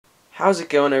How's it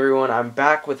going, everyone? I'm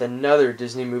back with another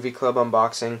Disney Movie Club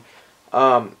unboxing.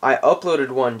 I uploaded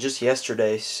one just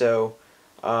yesterday, so,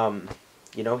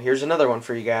 here's another one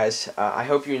for you guys. I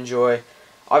hope you enjoy.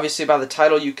 Obviously, by the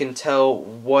title, you can tell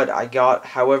what I got.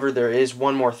 However, there is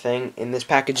one more thing. In this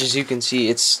package, as you can see,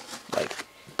 it's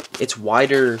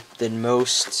wider than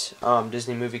most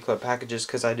Disney Movie Club packages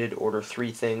because I did order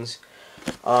 3 things.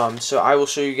 So I will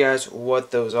show you guys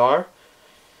what those are.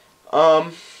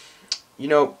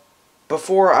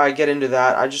 Before I get into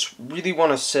that, I just really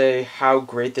want to say how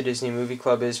great the Disney Movie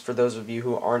Club is for those of you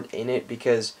who aren't in it,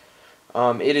 because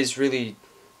it is really,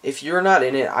 if you're not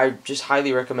in it, I just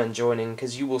highly recommend joining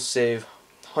because you will save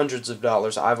hundreds of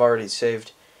dollars. I've already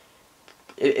saved.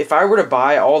 If I were to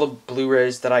buy all the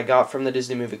Blu-rays that I got from the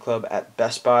Disney Movie Club at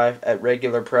Best Buy at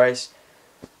regular price,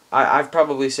 I've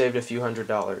probably saved a few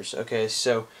 $100s. Okay,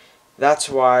 so that's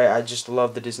why I just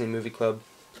love the Disney Movie Club.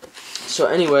 So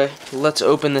anyway, let's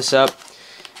open this up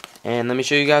and let me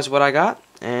show you guys what I got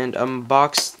and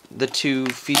unbox the 2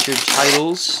 featured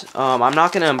titles. I'm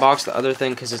not going to unbox the other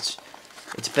thing because it's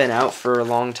been out for a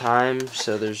long time,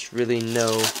 so there's really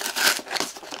no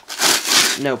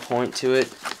point to it.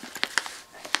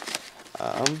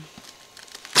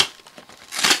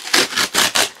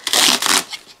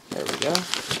 There we go.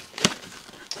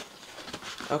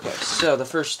 Okay, so the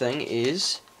first thing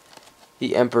is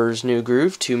The Emperor's New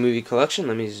Groove 2 movie collection.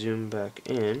 Let me zoom back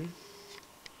in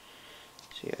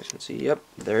so you guys can see. Yep,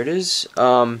 there it is.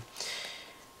 The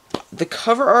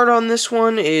cover art on this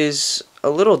one is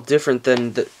a little different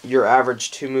than your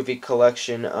average 2 movie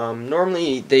collection.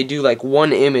 Normally they do like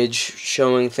one image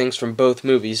showing things from both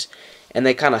movies, and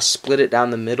they kind of split it down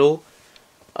the middle.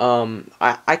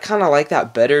 I kind of like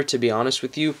that better, to be honest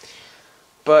with you.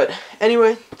 But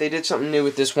anyway, they did something new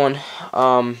with this one.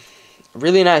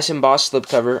 Really nice embossed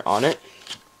slipcover on it.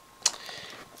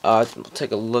 We'll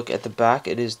take a look at the back.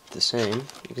 It is the same.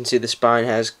 You can see the spine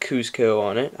has Kuzco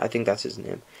on it. I think that's his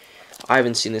name. I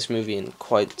haven't seen this movie in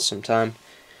quite some time.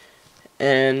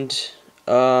 And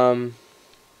again,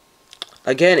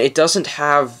 it doesn't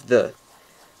have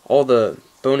all the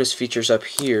bonus features up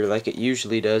here like it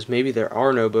usually does. Maybe there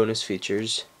are no bonus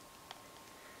features.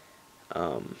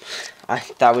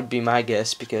 That would be my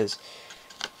guess, because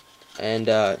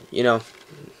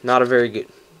not a very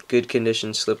good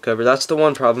condition slipcover. That's the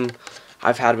one problem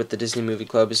I've had with the Disney Movie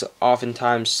Club, is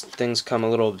oftentimes things come a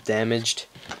little damaged.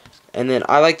 And then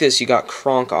I like this, you got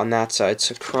Kronk on that side,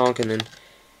 so Kronk and then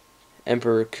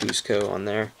Emperor Kuzco on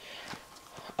there.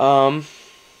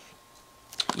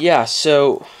 Yeah,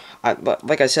 so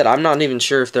like I said, I'm not even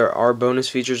sure if there are bonus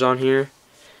features on here.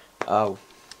 I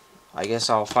guess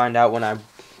I'll find out when I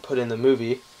put in the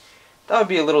movie. That would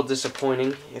be a little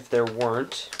disappointing if there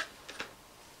weren't.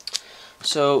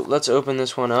 So let's open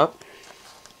this one up.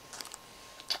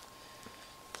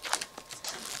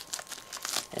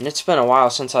 And it's been a while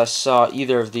since I saw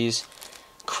either of these.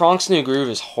 Kronk's New Groove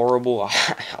is horrible.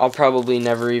 I'll probably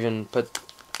never even put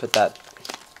that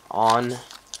on.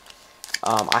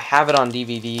 I have it on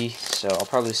DVD, so I'll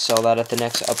probably sell that at the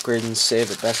next upgrade and save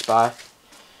at Best Buy.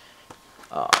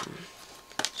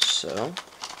 So,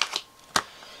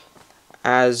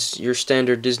 as your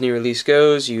standard Disney release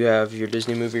goes, you have your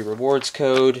Disney Movie Rewards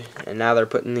code, and now they're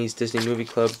putting these Disney Movie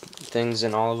Club things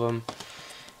in all of them.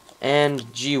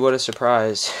 And, gee, what a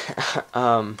surprise.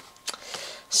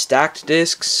 Stacked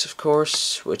discs, of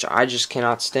course, which I just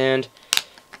cannot stand.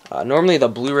 Normally the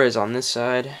Blu-ray's on this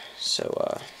side,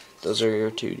 so those are your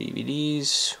 2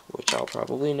 DVDs, which I'll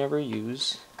probably never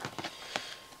use.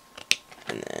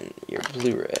 And then your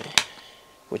Blu-ray,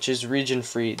 which is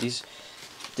region-free.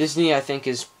 Disney, I think,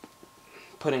 is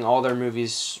putting all their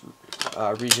movies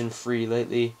region-free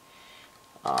lately,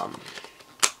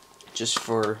 just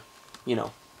for,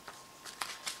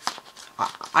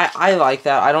 I like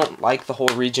that. I don't like the whole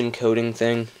region coding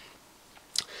thing.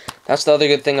 That's the other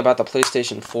good thing about the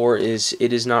PlayStation 4, is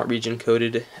it is not region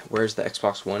coded, whereas the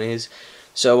Xbox One is.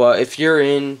 So if you're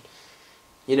in,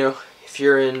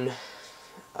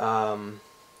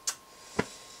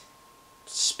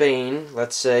 Spain,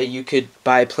 let's say, you could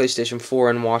buy a PlayStation 4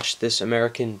 and watch this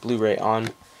American Blu-ray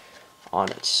on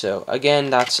it. So again,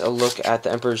 that's a look at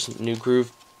the Emperor's New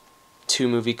Groove 2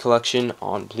 movie collection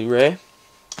on Blu-ray.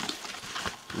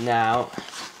 Now,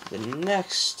 the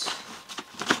next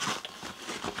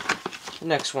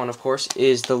one, of course,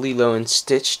 is the Lilo and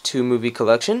Stitch 2 movie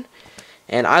collection.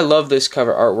 And I love this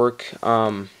cover artwork.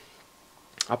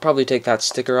 I'll probably take that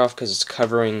sticker off because it's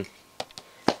covering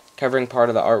part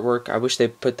of the artwork. I wish they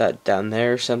put that down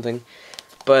there or something.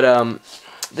 But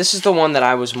this is the one that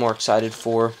I was more excited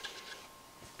for,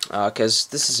 because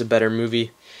this is a better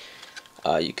movie.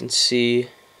 You can see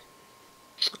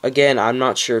Again, I'm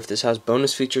not sure if this has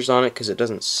bonus features on it because it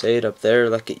doesn't say it up there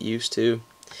like it used to.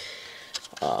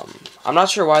 I'm not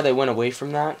sure why they went away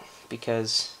from that,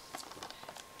 because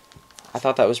I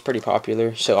thought that was pretty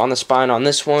popular. So on the spine on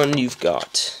this one, you've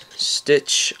got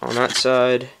Stitch on that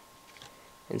side,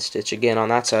 and Stitch again on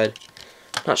that side.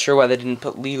 Not sure why they didn't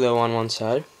put Lilo on one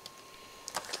side.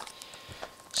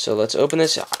 So let's open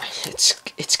this.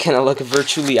 It's gonna look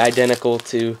virtually identical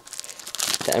to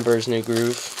the Emperor's New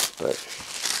Groove, but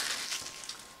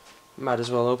might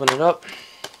as well open it up.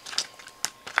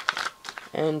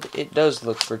 And it does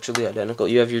look virtually identical.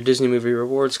 You have your Disney Movie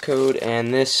Rewards code,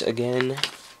 and this again,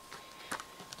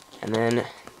 and then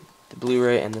the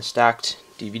Blu-ray and the stacked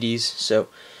DVDs. So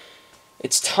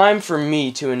it's time for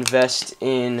me to invest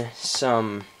in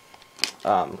some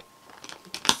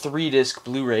 3-disc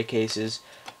Blu-ray cases,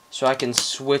 so I can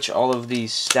switch all of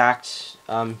these stacked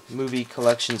movie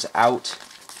collections out,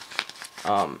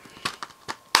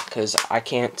 because I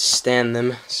can't stand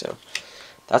them. So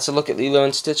that's a look at Lilo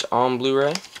and Stitch on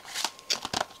Blu-ray.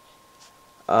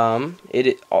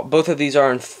 Both of these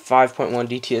are in 5.1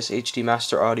 DTS HD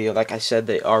Master Audio. Like I said,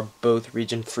 they are both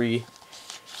region free,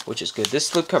 which is good. This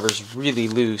slipcover is really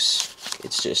loose.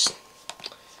 It's just,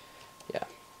 yeah,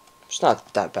 it's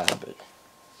not that bad, but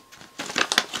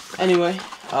anyway,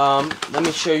 let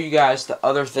me show you guys the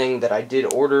other thing that I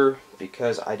did order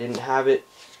because I didn't have it.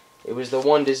 It was the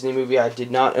one Disney movie I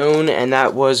did not own, and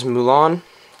that was Mulan.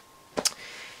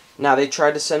 Now, they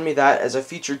tried to send me that as a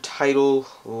featured title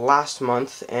last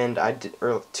month, and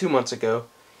or 2 months ago,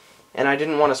 and I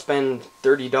didn't want to spend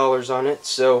 $30 on it.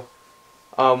 So,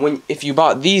 if you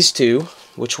bought these two,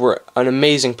 which were an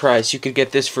amazing price, you could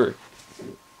get this for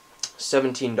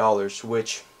 $17,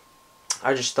 which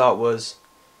I just thought was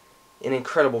an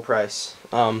incredible price.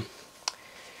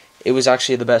 It was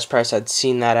actually the best price I'd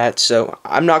seen that at. So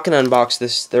I'm not going to unbox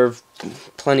this. There are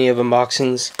plenty of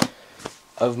unboxings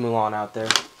of Mulan out there.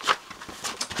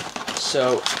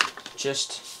 So,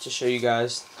 just to show you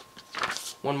guys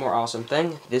one more awesome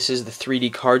thing, this is the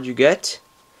 3D card you get.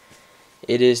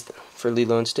 It is for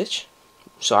Lilo and Stitch,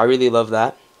 so I really love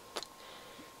that.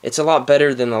 It's a lot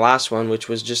better than the last one, which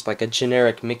was just like a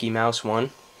generic Mickey Mouse one.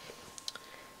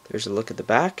 There's a look at the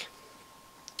back.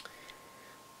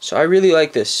 So I really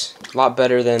like this, a lot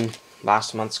better than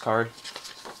last month's card.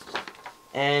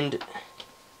 And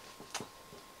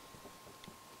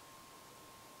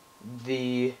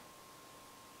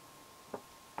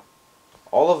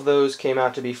all of those came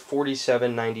out to be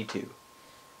 $47.92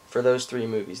 for those 3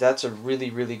 movies. That's a really,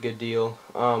 really good deal.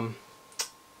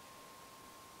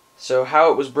 So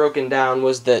how it was broken down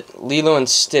was that Lilo and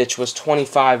Stitch was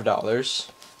 $25,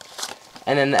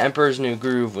 and then The Emperor's New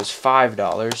Groove was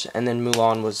 $5, and then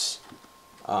Mulan was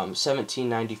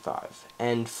 $17.95,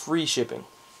 and free shipping.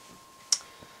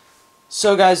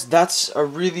 So guys, that's a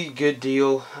really good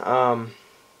deal.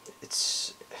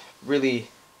 It's really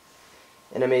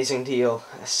an amazing deal.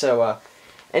 So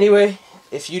anyway,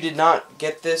 if you did not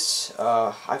get this,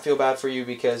 I feel bad for you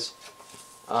because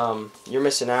you're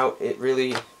missing out. It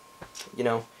really, you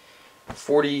know,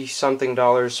 $40-something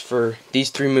for these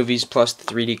 3 movies plus the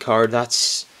 3D card.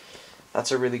 That's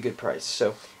a really good price.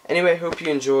 So anyway, hope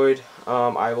you enjoyed.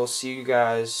 I will see you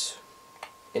guys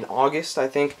in August, I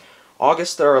think.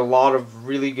 August, there are a lot of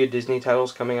really good Disney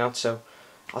titles coming out, so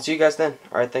I'll see you guys then.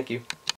 Alright, thank you.